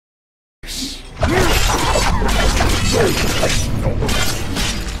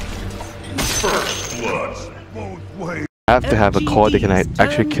have to have a core that can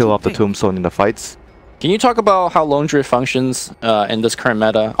actually kill off the tombstone in the fights. Can you talk about how Lone Druid functions in this current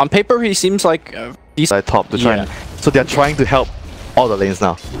meta? On paper, he seems like he's at top to try. So they're trying to help all the lanes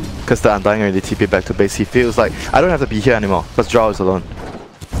now, because the Undying already TP back to base. He feels like I don't have to be here anymore because Drow is alone.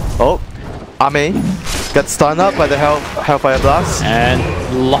 Oh, Ame gets stunned up by the Hellfire Blast.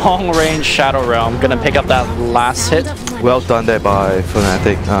 And long range Shadow Realm gonna pick up that last hit. Well done there by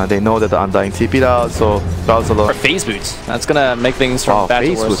Fnatic. They know that the Undying TP'd out, so Drow's alone. Or phase boots. That's gonna make things from bad to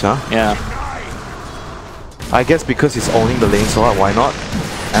worse. Boots, huh? Yeah. I guess because he's owning the lane, so why not?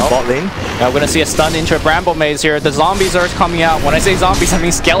 And bot lane. Now we're gonna see a stun into a Bramble Maze here. The zombies are coming out. When I say zombies, I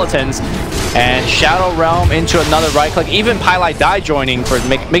mean skeletons. And Shadow Realm into another right click. Even Pyle joining for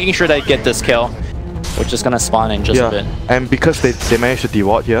making sure they get this kill, which is gonna spawn in just a bit. And because they managed to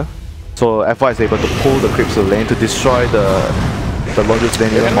deward here, so FY is able to pull the creeps to the lane to destroy the Lotus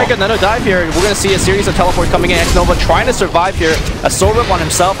lane. They're gonna make another dive here. We're gonna see a series of teleports coming in. Xnova trying to survive here. A soul rip on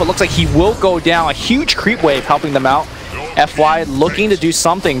himself, but looks like he will go down. A huge creep wave helping them out. FY looking to do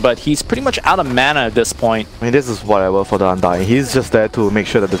something, but he's pretty much out of mana at this point. I mean, this is what I will for the Undying. He's just there to make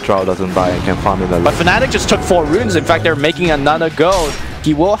sure that the Drow doesn't die and can farm in the lane. But Fnatic just took 4 runes. In fact, they're making another go.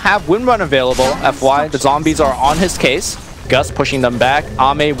 He will have Windrun available. FY, the zombies are on his case. Gus pushing them back.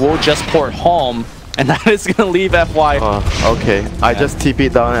 Ame will just port home. And that is going to leave FY. Okay. I just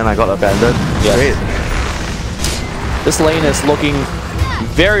TP'd down and I got abandoned. Yes. Great. This lane is looking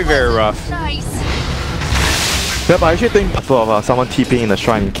very, very rough. Yeah, but I actually think for someone TPing in the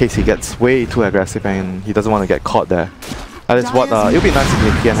shrine in case he gets way too aggressive and he doesn't want to get caught there. That is what, it would be nice if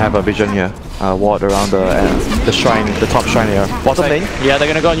he can have a vision here. Ward around the shrine, the top shrine here. Bottom lane? Yeah, they're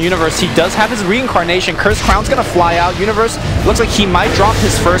going to go on Universe. He does have his reincarnation. Curse Crown's going to fly out. Universe looks like he might drop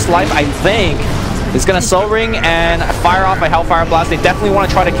his first life, I think. He's going to Soul Ring and fire off a Hellfire Blast. They definitely want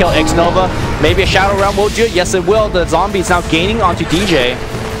to try to kill Xnova. Maybe a Shadow Realm will do it. Yes, it will. The zombie is now gaining onto DJ.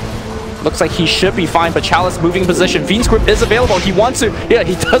 Looks like he should be fine, but Chalice moving position. Fiend's Grip is available. He wants to. Yeah,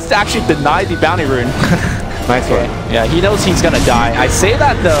 he does actually deny the bounty rune. Nice one. Yeah, he knows he's going to die. I say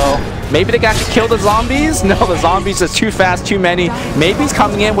that though. Maybe they can actually kill the zombies? No, the zombies is too fast, too many. Maybe he's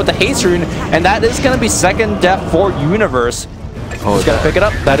coming in with the haste rune, and that is going to be second death for Universe. Oh, he's going to pick it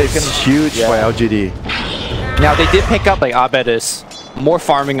up. That is huge for LGD. Now, they did pick up, like, Abed is more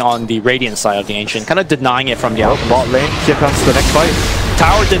farming on the Radiant side of the Ancient, kind of denying it from the output. Bot lane, here comes the next fight.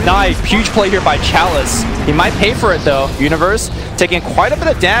 Tower denied. Huge play here by Chalice. He might pay for it, though. Universe taking quite a bit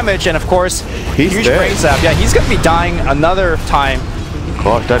of damage, and of course, huge brain zap. Yeah, he's going to be dying another time.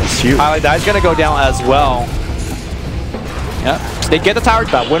 Gosh, that is huge. Highlight going to go down as well. Yeah, they get the tower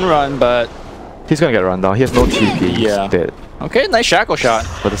back, win run, but he's going to get run down. He has no TP. Yeah. He's dead. Okay, nice shackle shot.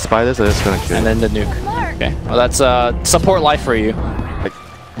 But the spiders are just going to kill. And then the nuke. Okay, well that's support life for you. Like,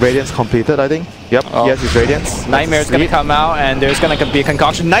 Radiance completed, I think. Yep, yes, his Radiance. Nightmare's going to come out, and there's going to be a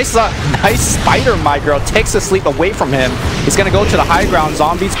concoction. Nice spider, my girl. Takes the sleep away from him. He's going to go to the high ground.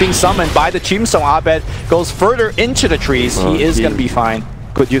 Zombies being summoned by the Tombstone. Abed goes further into the trees. He is going to be fine.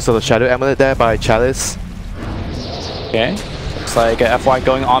 Good use of the Shadow Amulet there by Chalice. Okay. Looks like FY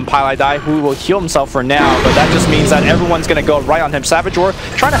going on Pyle, who will heal himself for now, but that just means that everyone's going to go right on him. Savage War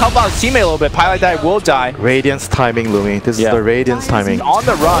trying to help out his teammate a little bit. Pyle will die. Radiance timing, Lumi. This is the Radiance timing. He's on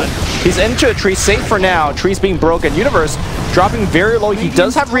the run. He's into a tree, safe for now. Tree's being broken. Universe dropping very low. He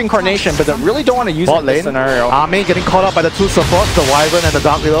does have reincarnation, but they really don't want to use it in this scenario. Army getting caught up by the two supports, the Wyvern and the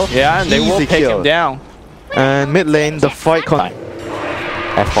Dark Willow. Yeah, and they will take him down. And mid lane, the fight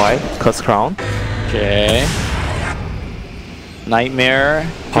FY, Curse Crown. Okay. Nightmare.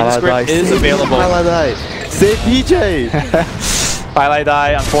 Script is available. Save DJ!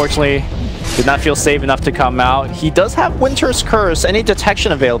 Pyle, unfortunately, did not feel safe enough to come out. He does have Winter's Curse, any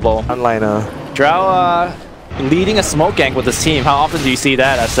detection available. Onliner. Drow leading a smoke gank with his team. How often do you see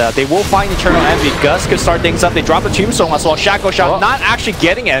that? As they will find Eternal Envy. Gus could start things up. They drop the Tombstone as well. Shackle shot, not actually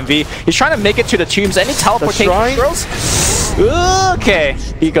getting Envy. He's trying to make it to the tombs. Any teleportation girls? Okay,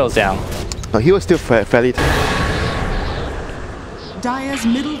 he goes down. No, he was still fairly. Dire's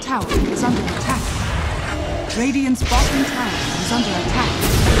middle tower is under attack. Radiant's bottom tower is under attack.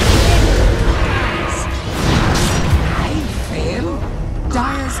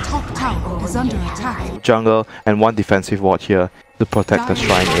 Dire's top tower is under attack. Jungle and one defensive ward here to protect the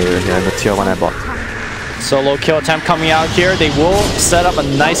shrine area here and the tier 1 airbot. Solo kill attempt coming out here. They will set up a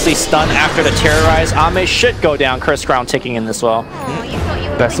nicely stun after the terrorize. Ame should go down. Curse Crown ticking in as well.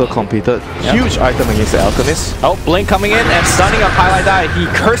 Vessel completed. Huge item against the Alchemist. Oh, Blink coming in and stunning on Pyle. He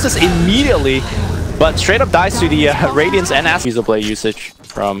curses immediately, but straight up dies to the Radiance and Razor Blade usage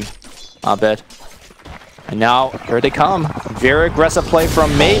from Abed. And now, here they come. Very aggressive play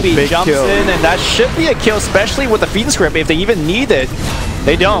from Maybe. Jumps kill. in, and that should be a kill, especially with the Phoenix Grip. If they even need it,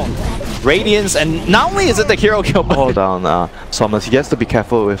 they don't. Radiance, and not only is it the hero kill, but... Hold down, Somers. He has to be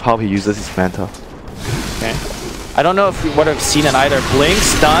careful with how he uses his Manta. Okay. I don't know if we would have seen it either. Blink,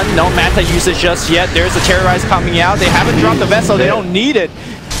 stun, no Manta usage just yet. There's the Terrorize coming out. They haven't dropped the Vessel, they don't need it.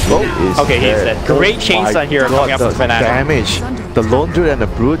 Okay, he's dead. Great chain stun here coming out from Fnatic. Damage. The Lone Druid and the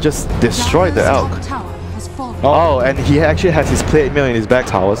Brood just destroyed the Elk. Oh, and he actually has his plate mill in his back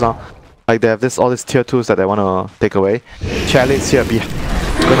towers now. Like they have all these tier 2s that they want to take away. Chalice here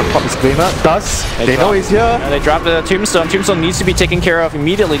gonna pop his Gleamer. Does. They know he's here. They dropped the Tombstone. Tombstone needs to be taken care of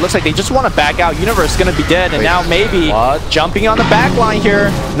immediately. Looks like they just want to back out. Universe is gonna be dead, and now Maybe jumping on the back line here.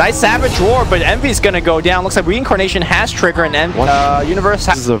 Nice Savage Roar, but Envy's gonna go down. Looks like Reincarnation has triggered, and Universe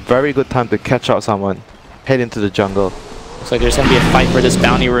This is a very good time to catch out someone. Head into the jungle. Looks like there's going to be a fight for this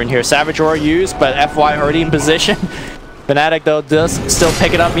bounty rune here. Savage Roar used, but FY already in position. Fnatic, though, does still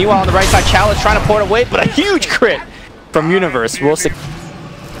pick it up. Meanwhile, on the right side, Chalice trying to pour it away, but a huge crit from Universe. We'll see.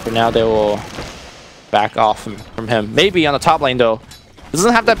 For now, they will back off from him. Maybe on the top lane, though.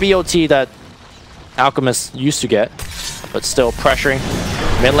 Doesn't have that BOT that Alchemist used to get, but still pressuring.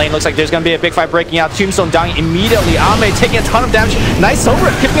 Mid lane looks like there's going to be a big fight breaking out. Tombstone dying immediately. Ame taking a ton of damage. Nice Soul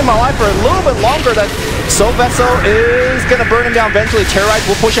Rip, keeping him alive for a little bit longer. That Soul Vessel is going to burn him down eventually. Terrorize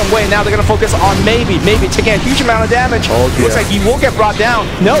will push him away. Now they're going to focus on Maybe. Maybe taking a huge amount of damage. Looks like he will get brought down.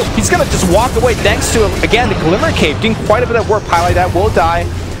 No, he's going to just walk away thanks to, again, the Glimmer Cape. Doing quite a bit of work. Highlight that will die.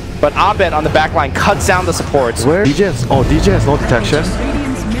 But Abed on the back line cuts down the supports. Where? DJ has no detection.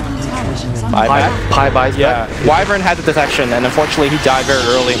 Pi buys back. Wyvern had the detection, and unfortunately he died very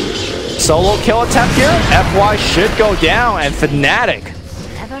early. Solo kill attempt here. FY should go down, and Fnatic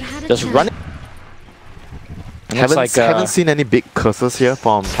just running. Haven't seen any big curses here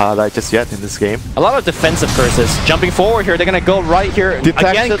from Paradise just yet in this game. A lot of defensive curses. Jumping forward here, they're going to go right here.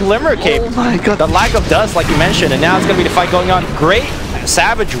 Again, Glimmer Cape. Oh my god. The lack of dust, like you mentioned, and now it's going to be the fight going on. Great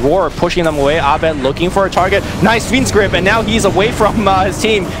Savage Roar pushing them away. Abed looking for a target. Nice Phoenix Grip, and now he's away from his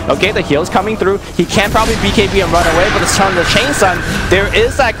team. Okay, the heal's coming through. He can probably BKB and run away, but it's on the Chain Stun. There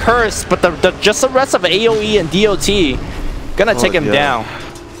is that curse, but just the rest of AoE and DOT gonna take him down.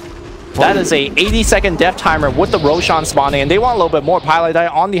 That is a 80-second death timer with the Roshan spawning, and they want a little bit more. Pilot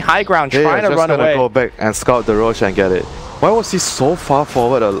on the high ground trying to run away. Go back and scout the Roshan and get it. Why was he so far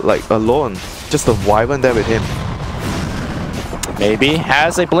forward, like alone? Just the Wyvern there with him. Maybe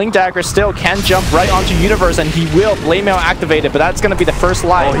has a Blink Dagger still, can jump right onto Universe, and he will Blade Mail activated, but that's going to be the first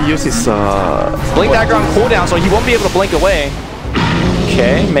life. Oh, he used his Blink Dagger on cooldown, so he won't be able to blink away.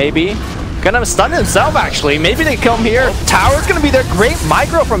 Okay, Maybe gonna stun himself actually. Maybe they kill him here. Tower's gonna be there. Great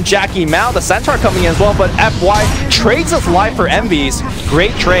micro from Jackie Mao. The Centaur coming in as well, but FY trades his life for Envy's.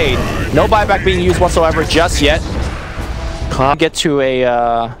 Great trade. No buyback being used whatsoever just yet. Get to a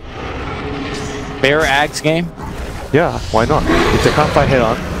Bear Ags game. Yeah, why not? If they can't fight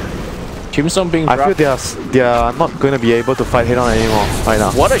head-on. Tombstone being dropped. I feel they are not going to be able to fight head-on anymore right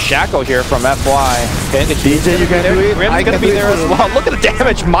now. What a shackle here from FY. Okay, DJ, you can do it. Grim's going to be there as well. Look at the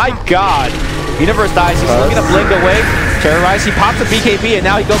damage. My god. Universe dies. He's looking to blink away. Terrorize. He pops the BKB, and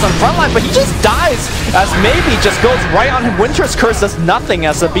now he goes on front line, but he just dies as Maybe just goes right on him. Winter's Curse does nothing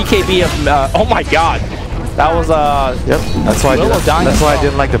as a BKB of... oh my god. That was Yep, that's why I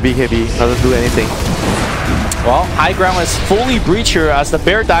didn't like the BKB. Doesn't do anything. Well, high ground is fully breached here as the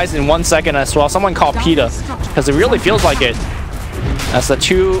bear dies in 1 second as well. Someone called PETA, because it really feels like it. As the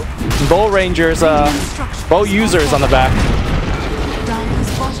two bow rangers, bow users on the back.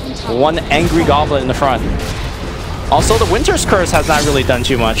 One angry goblin in the front. Also, the Winter's Curse has not really done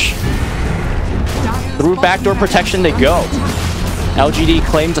too much. Through backdoor protection they go. LGD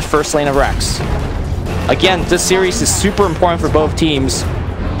claims the first lane of Rex. Again, this series is super important for both teams,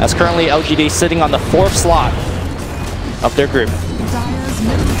 as currently LGD sitting on the 4th slot of their group.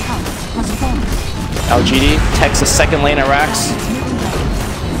 LGD takes the second lane of Rax.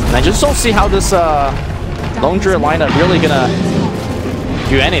 And I just don't see how this Lone Druid lineup really gonna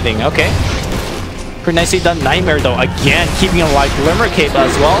do anything. Okay. Pretty nicely done. Nightmare though, again, keeping him alive. Glimmer Cape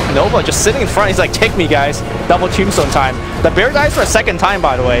as well. Nova just sitting in front. He's like, take me guys. Double Tombstone time. The bear dies for a second time,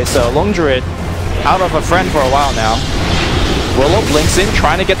 by the way, so Lone Druid out of a friend for a while now. Willow blinks in,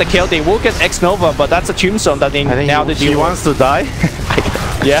 trying to get the kill. They will get X-Nova, but that's a Tombstone that they now deal with. He wants to die?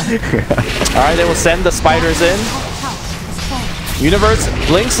 Yeah. Alright, they will send the spiders in. Universe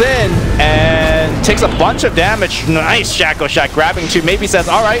blinks in and takes a bunch of damage. Nice Shackle Shack grabbing two. Maybe says,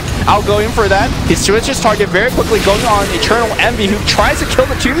 alright, I'll go in for that. He switches target very quickly, going on Eternal Envy, who tries to kill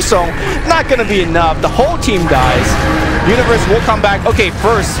the Tombstone. Not going to be enough. The whole team dies. Universe will come back. Okay,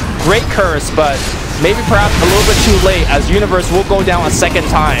 first, great curse, but maybe perhaps a little bit too late, as Universe will go down a second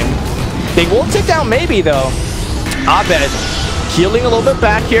time. They will take down maybe though. Abed healing a little bit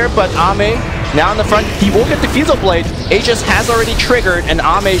back here, but Ame now in the front. He will get the Fusil Blade. Aegis has already triggered, and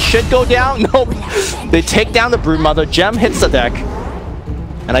Ame should go down. Nope. They take down the Broodmother. Gem hits the deck.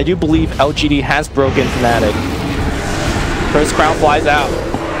 And I do believe LGD has broken Fnatic. First Crown flies out.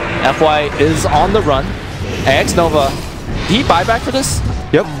 FY is on the run. X Nova. Did he buy back for this?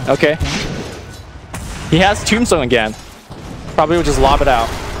 Yep. Okay. He has Tombstone again. Probably will just lob it out.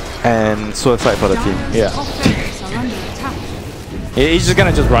 And suicide for the team. Yeah. He's just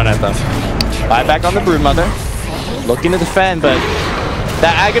gonna just run at them. Buy back on the Broodmother. Looking to defend, but the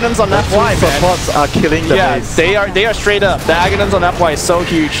Aghanim's on FY, man. Supports are killing the base. they are straight up. The Aghanim's on FY is so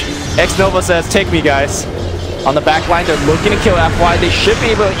huge. X Nova says, take me, guys. On the back line, they're looking to kill FY. They should be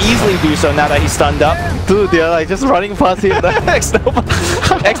able to easily do so now that he's stunned up. Dude, they're like just running past him. X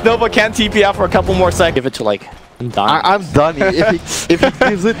Nova can't TP out for a couple more seconds. Give it to like Undying. I'm done. If he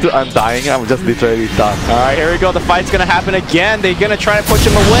gives it to Undying, I'm just literally done. Alright, here we go. The fight's gonna happen again. They're gonna try to push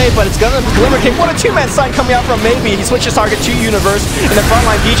him away, but it's gonna Glimmer Kick. What a two-man sign coming out from Maybe. He switches target to Universe. In the front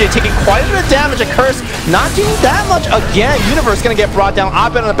line, DJ taking quite a bit of damage. A Curse not doing that much again. Universe gonna get brought down.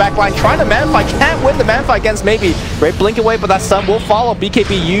 Abed on the back line trying to man fight. Can't win the man fight against Maybe. Great blink away, but that stun will follow.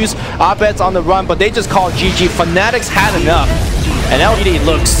 BKB use. Abed's on the run, but they just call GG. Fnatic's had enough. And LGD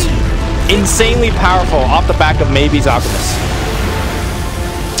looks insanely powerful off the back of Maybe's Alchemist.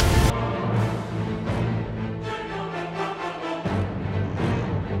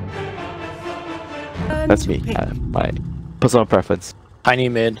 That's me. My personal preference. Tiny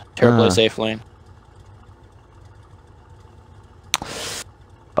mid, terribly safe lane.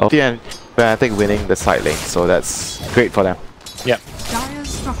 Okay, and I think winning the side lane, so that's great for them. Yep.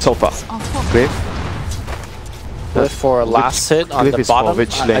 So far. Great. Good for a last hit on the bottom.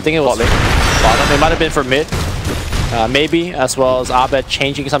 I think it was bottom. It might have been for mid. Maybe, as well as Abed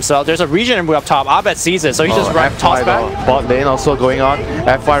changing himself. There's a region up top. Abed sees it, so he just toss back. Bot lane also going on.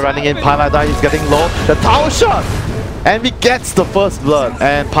 FY running in. Paladin, he's getting low. The tower shot! And he gets the first blood,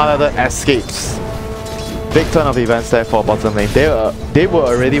 and Paladin escapes. Big turn of events there for bottom lane. They were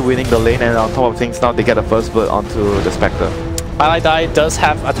already winning the lane, and on top of things, now they get the first blood onto the Spectre. Paladin does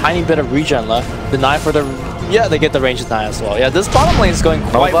have a tiny bit of regen left. Deny for the... Yeah, they get the range deny as well. Yeah, this bottom lane is going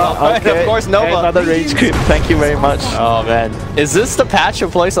quite well. Okay. Of course, Nova. Another range creep. Thank you very much. Oh man, is this the patch to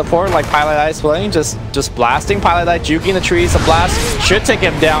play support like Paladin's playing? Just blasting Paladin, juking the trees. A blast should take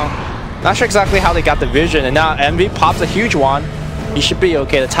him down. Not sure exactly how they got the vision, and now Envy pops a huge one. He should be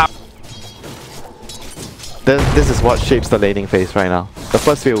okay. The top. This is what shapes the laning phase right now. The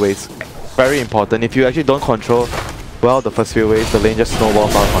first few waves, very important. If you actually don't control well the first few waves, the lane just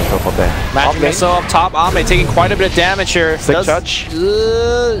snowballs out of control from there. Magic Missile up top. Ame taking quite a bit of damage here. Sick charge.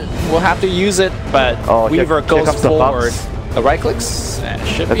 We'll have to use it, but Weaver goes forward. The right clicks.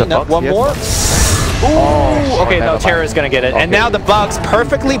 Should be enough. One more. Ooh, okay, no, Terra is going to get it. Okay. And now the bugs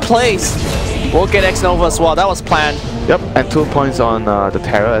perfectly placed. We'll get X Nova as well. That was planned. Yep, and 2 points on the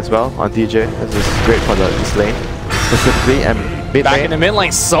Terra as well, on DJ. This is great for this lane. Specifically, and mid back lane, in the mid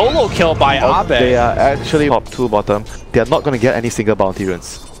lane, solo kill by Abed. They are actually top 2 bottom. They are not going to get any single bounty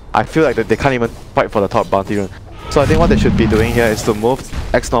runes. I feel like they can't even fight for the top bounty rune. So I think what they should be doing here is to move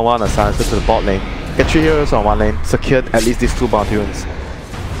X Nova and Silencer to the bot lane. Get 3 heroes on one lane, secured at least these 2 bounty runes.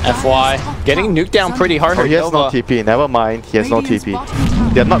 FY getting nuked down pretty hard. Oh, he has no TP. Never mind, he has no TP.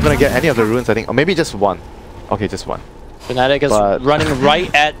 They're not going to get any of the runes, I think. Or maybe just one. Okay, just one. Fnatic is running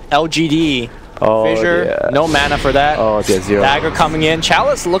right at LGD. Oh, Fissure, yeah. no mana for that. Oh, they're 0. Dagger coming in.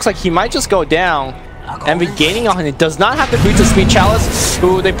 Chalice looks like he might just go down. Envy gaining on him. It does not have the boots of speed. Chalice,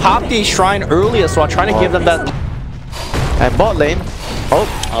 who they popped the shrine earlier, so I'm trying to give them that. And bot lane.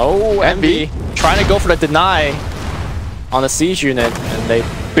 Oh, Envy trying to go for the deny on the siege unit, and they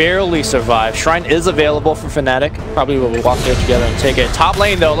barely survive. Shrine is available for Fnatic. Probably will walk there together and take it. Top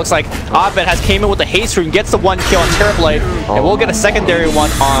lane though, looks like Abed has came in with the haste rune, gets the 1 kill on Terrorblade, and we'll get a secondary one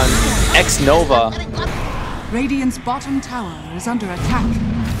on X Nova. Radiant's bottom tower is under attack.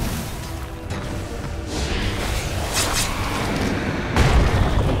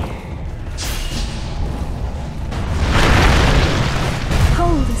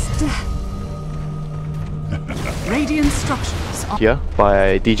 Cold as death. Radiant structures here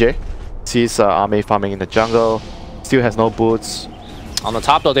by DJ. Sees Ame farming in the jungle. Still has no boots. On the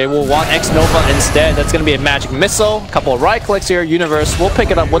top though, they will want X Nova instead. That's going to be a magic missile. Couple of right clicks here. Universe will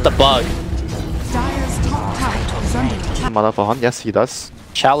pick it up with the bug. Dire's top tower is under attack. Mana for Hunt, yes he does.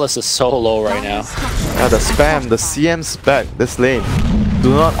 Chalice is so low right now. Yeah, the spam, the CM spec, this lane.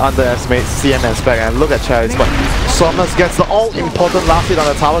 Do not underestimate CM and spec, and look at Chalice, but Somnus gets the all-important last hit on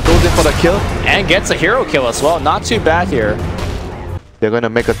the tower, goes in for the kill. And gets a hero kill as well. Not too bad here. They're going to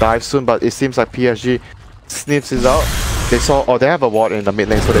make a dive soon, but it seems like PSG sniffs it out. They saw, oh, they have a ward in the mid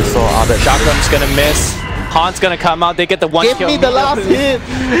lane, so they saw other. Shotgun's gonna miss. Han's gonna come out. They get the one kill. Give me the last hit!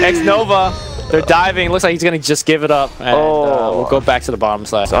 X-Nova. They're diving. Looks like he's gonna just give it up. And we'll go back to the bottom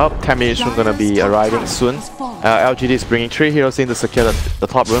side. So up, 10 minutes soon gonna be arriving soon. LGD is bringing 3 heroes in to secure the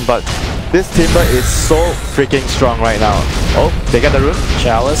top room, but this Timber is so freaking strong right now. Oh, they get the room.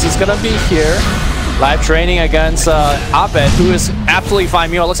 Chalice is gonna be here. Live training against Abed, who is absolutely fine.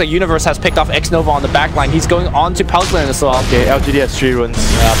 Meanwhile, looks like Universe has picked off X-Nova on the back line. He's going on to Pugna as well. Okay, LGD has 3 runes.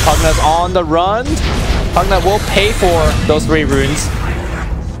 Pugna's on the run. Pugna will pay for those 3 runes.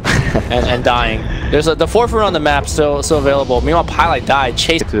 and dying. There's the 4th rune on the map still available. Meanwhile, Pilot died.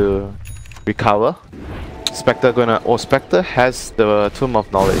 Chase to recover. Spectre gonna. Oh, Spectre has the Tomb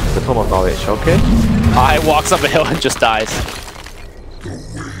of Knowledge. The Tomb of Knowledge. Okay. Walks up a hill and just dies.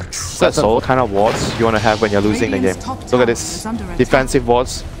 That's all kind of wards you want to have when you're losing the game. Look at this defensive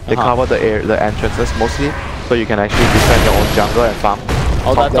wards. They cover the entrances mostly, so you can actually defend your own jungle and farm.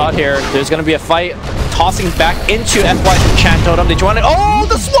 Oh, that thought here. There's gonna be a fight. Tossing back into FY's Chant Totem. They join it. Oh,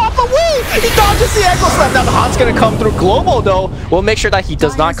 the swap away! He dodges the ankle slap. Now the Han's gonna come through. Global though will make sure that he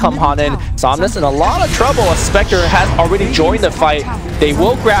does not come Han in. Somnus in a lot of trouble as Spectre has already joined the fight. They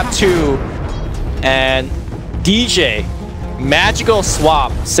will grab 2. And DJ, magical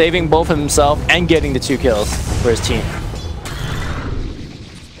swap, saving both himself and getting the 2 kills for his team.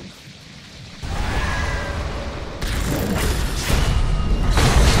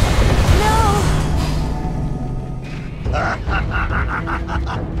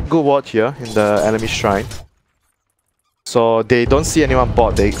 Good watch here in the enemy shrine. So they don't see anyone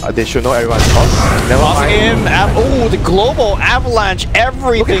bot. They should know everyone's top. Never mind. Oh, the global avalanche,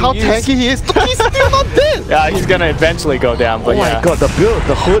 everything. Look at how tanky he is. He's still not dead. Yeah, he's gonna eventually go down. But oh my god, the build,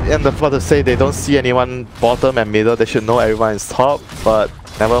 the hood, and the father say they don't see anyone bottom and middle. They should know everyone is top, but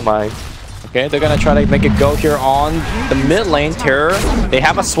never mind. Okay, they're gonna try to make it go here on the mid lane. Terror, they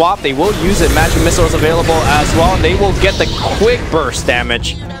have a swap. They will use it. Magic missile is available as well, and they will get the quick burst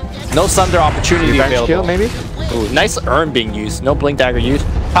damage. No Sunder opportunity available. Kill, maybe? Ooh, nice urn being used. No blink dagger used.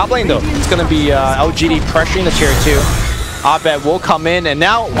 Top lane though, it's gonna be LGD pressuring the tier 2. Abed will come in, and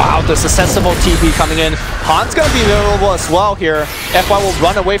now, wow, the successful TP coming in. Han's gonna be available as well here. FY will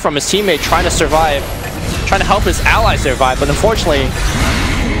run away from his teammate, trying to survive, trying to help his ally survive, but unfortunately,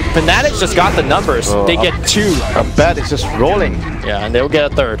 Fnatic just got the numbers. They get 2. Abed is just rolling. Yeah, and they'll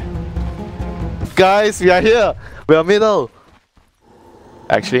get a 3rd. Guys, we are here. We are middle.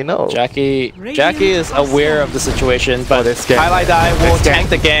 Actually, no. Jackie is aware of the situation, but Highlight Die will tank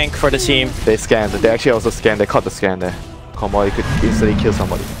the gank for the team. They scanned. They actually also scanned. They caught the scan there. Komori could easily kill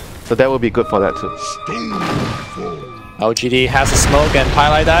somebody. So that would be good for that too. LGD has a smoke and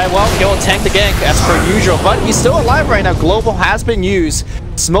Highlight Die, well, he will tank the gank as per usual, but he's still alive right now. Global has been used.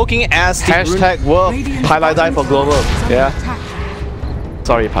 Smoking as the hashtag worth. Highlight Die for global. Yeah.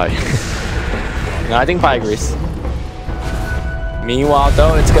 Sorry, Pi. No, I think Pi agrees. Meanwhile,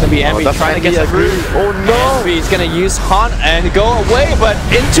 though, it's going to be Envy trying to get the root. Oh no! Envy is going to use Haunt and go away, but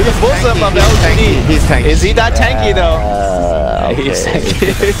into the bosom of LGD. He's tanky. Is he that tanky, though? Okay. He's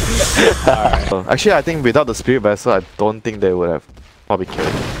tanky. Right. Actually, I think without the Spirit Vessel, I don't think they would have probably killed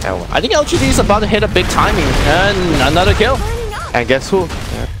L1. I think LGD is about to hit a big timing and another kill. And guess who?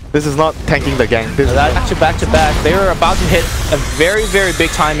 This is not tanking the gang. This back to back. They are about to hit a very, very big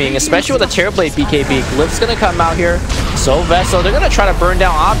timing, especially with the Terrorblade BKB. Glyph's gonna come out here. So Vessel, they're gonna try to burn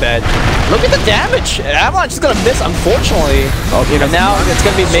down Abed. Look at the damage. Avalanche is gonna miss, unfortunately. Okay, and now it's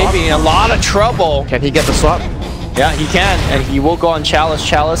gonna be maybe in a lot of trouble. Can he get the swap? Yeah, he can, and he will go on Chalice.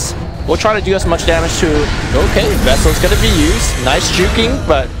 Chalice will try to do as much damage to. Okay, Vessel's gonna be used. Nice juking,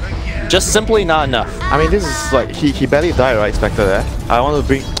 but just simply not enough. I mean, this is like he barely died, right, Spectre there. I want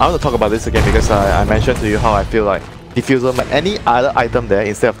to talk about this again because I mentioned to you how I feel like Diffuser, any other item there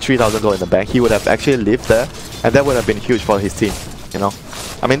instead of 3,000 gold in the bank, he would have actually lived there, and that would have been huge for his team. You know,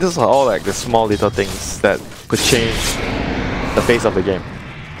 I mean, this are all like the small little things that could change the face of the game.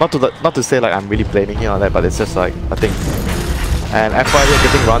 Not to say like I'm really blaming him on that, but it's just like a thing. And FY are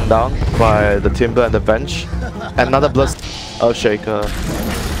getting run down by the Timber and the bench. Another Blast Earthshaker.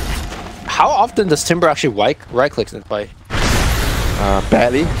 How often does Timber actually right-click in the play?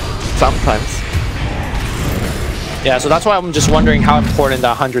 Barely. Sometimes. Yeah, so that's why I'm just wondering how important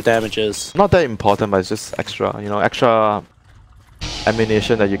that 100 damage is. Not that important, but it's just extra, you know, extra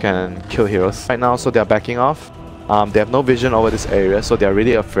ammunition that you can kill heroes. Right now, so they're backing off. They have no vision over this area, so they're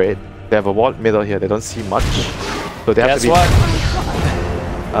really afraid. They have a ward middle here, they don't see much. So they have to be... Guess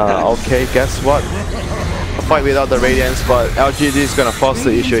what? Okay, guess what? fight without the Radiance, but LGD is gonna force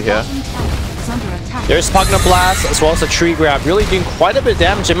the issue here. There's Pugna Blast as well as a tree grab, really doing quite a bit of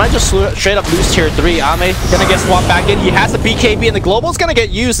damage. It might just straight up lose tier 3. Ame gonna get swapped back in. He has the BKB and the global's gonna get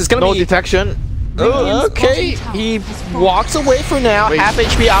used. It's gonna No be detection. Oh, okay, he walks away for now. Wait. Half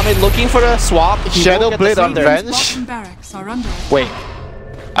HP Ame looking for the swap. Shadow Blade on Venge. Wait,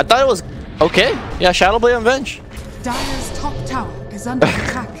 I thought it was okay. Yeah, Shadow Blade on Venge. Dire's top tower is under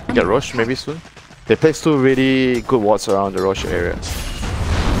attack. Get Roche maybe soon. They place 2 really good wards around the Roche area.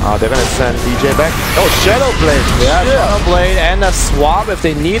 They're gonna send DJ back. Oh, Shadow Blade! Yeah, Shadow Blade and a swap if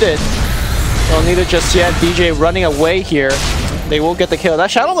they need it. Don't need it just yet. DJ running away here. They will get the kill. That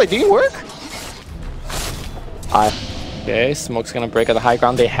Shadow Blade, did it work? Okay, Smoke's gonna break at the high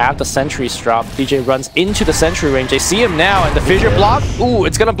ground. They have the sentries drop. DJ runs into the sentry range. They see him now, and the fissure block. Ooh,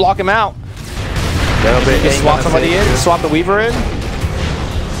 it's gonna block him out. Swap somebody in. Swap the Weaver in.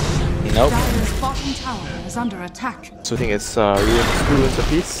 Nope. Is under attack. So I think it's ruins a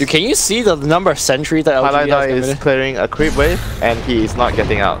piece. Dude, can you see the number of sentries that LGD has is clearing a creep wave, and he is not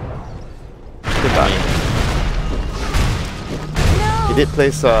getting out. Good done. No. He did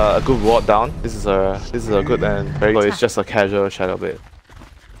place a good ward down. This is a good and very good. It's just a casual Shadow Blade.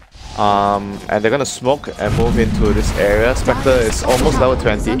 And they're gonna smoke and move into this area. Spectre is almost level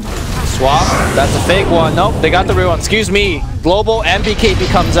 20. Swap. That's a fake one. Nope, they got the real one. Excuse me. Global and BKB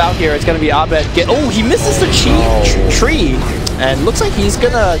comes out here. It's gonna be Abed. Oh, he misses the tree. And looks like he's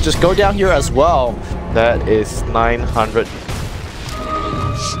gonna just go down here as well. That is 900.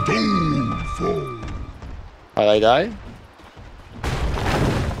 I die?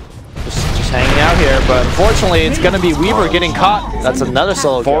 Just hanging out here, but unfortunately it's gonna be Weaver getting caught. That's another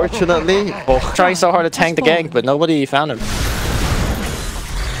solo kill. Fortunately, trying so hard to tank the gank, but nobody found him.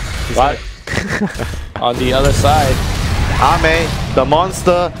 But on the other side, Ame, the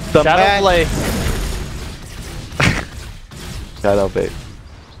monster, the Shadow Blade. Shadow Blade.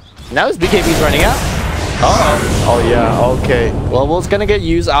 Now his BKB's running out. Oh yeah, okay. Global's gonna get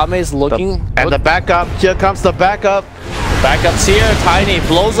used. Ame's looking. And the backup, here comes the backup. Backup's here, Tiny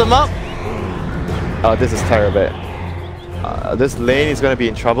blows him up. Oh, this is terrible. This lane is gonna be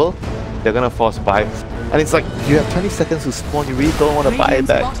in trouble. They're gonna force buy. And it's like, you have 20 seconds to spawn, you really don't want to buy it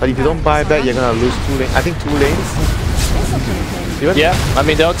back. But if you don't buy it back, you're gonna lose 2 lanes. I think 2 lanes. Yeah, I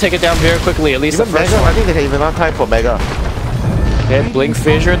mean, they'll take it down very quickly, at least the first Mega, I think they can even have time for Mega. Okay, Blink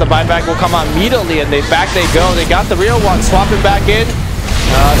Fissure, the buyback will come out immediately, and they go. They got the real one, swapping back in.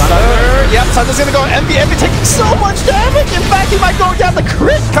 Thunder. Yep, Thunder's gonna go. Envy taking so much damage. In fact, he might go down. The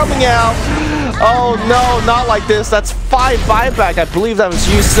crit coming out. Oh no, not like this. That's 5 buyback. I believe that was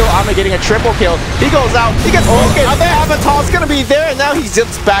used. Still, Ame getting a triple kill. He goes out. He gets broken. The Avatar's gonna be there, and now he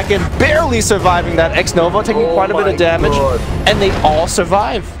zips back in, barely surviving that. X-Nova taking quite a bit of damage, and they all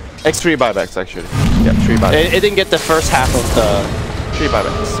survive. X3 buybacks actually. Yeah, 3 buybacks. It didn't get the first half of the 3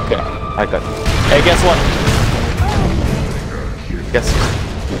 buybacks. Okay, I got it. Hey, guess what?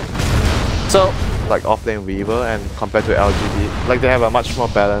 So, like offlane Weaver and compared to LGD, like they have a much more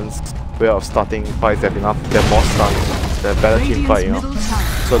balanced way of starting fights. They're more stuns. They're better team fight, you know.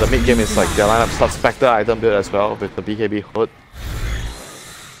 So the mid game is like their lineup starts Spectre item build as well with the BKB hood.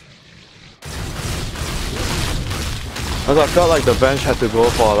 Also, I felt like the bench had to go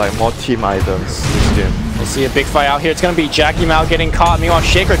for like more team items this game. We see a big fight out here. It's going to be Jackie Mao getting caught. Meanwhile,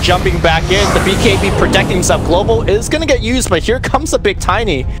 Shaker jumping back in. The BKB protecting himself. Global is going to get used, but here comes the big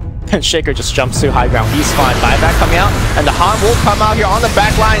Tiny. And Shaker just jumps to high ground. He's fine. Buyback coming out. And the Han will come out here on the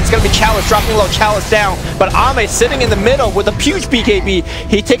back line. It's going to be Chalice dropping low. Chalice down. But Ame sitting in the middle with a huge BKB.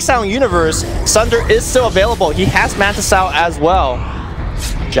 He takes down Universe. Sunder is still available. He has Mantis out as well.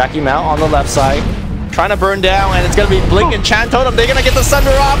 Jackie Mao on the left side. Trying to burn down, and it's going to be Blink and Chan Totem. They're going to get the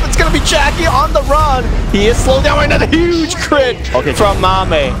Sunder off. It's going to be Jackie on the run. He is slowed down by another huge crit from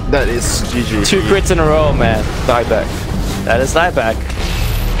Mame. That is GG. 2 crits in a row, man. Dieback. That is dieback.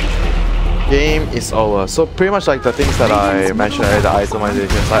 Game is over. So pretty much like the things that I mentioned earlier, the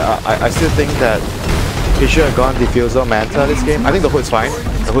itemizations, I still think that he should have gone Diffuser Manta this game. I think the hood's fine.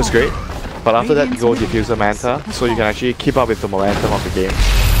 The hood's great. But after that, you go Diffuser Manta, so you can actually keep up with the momentum of the game.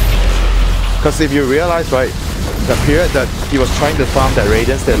 Because if you realize, right, the period that he was trying to farm that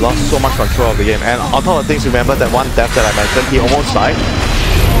Radiance, they lost so much control of the game. And on top of things, remember that one death that I mentioned, he almost died.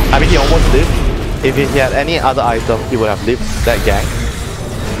 I mean, he almost lived. If he had any other item, he would have lived that gank.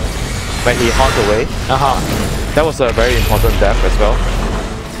 When he haunted away. That was a very important death as well.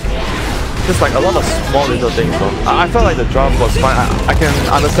 Just like a lot of small little things though. I felt like the drop was fine. I can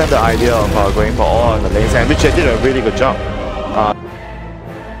understand the idea of going for all on the lanes, and which they did a really good job.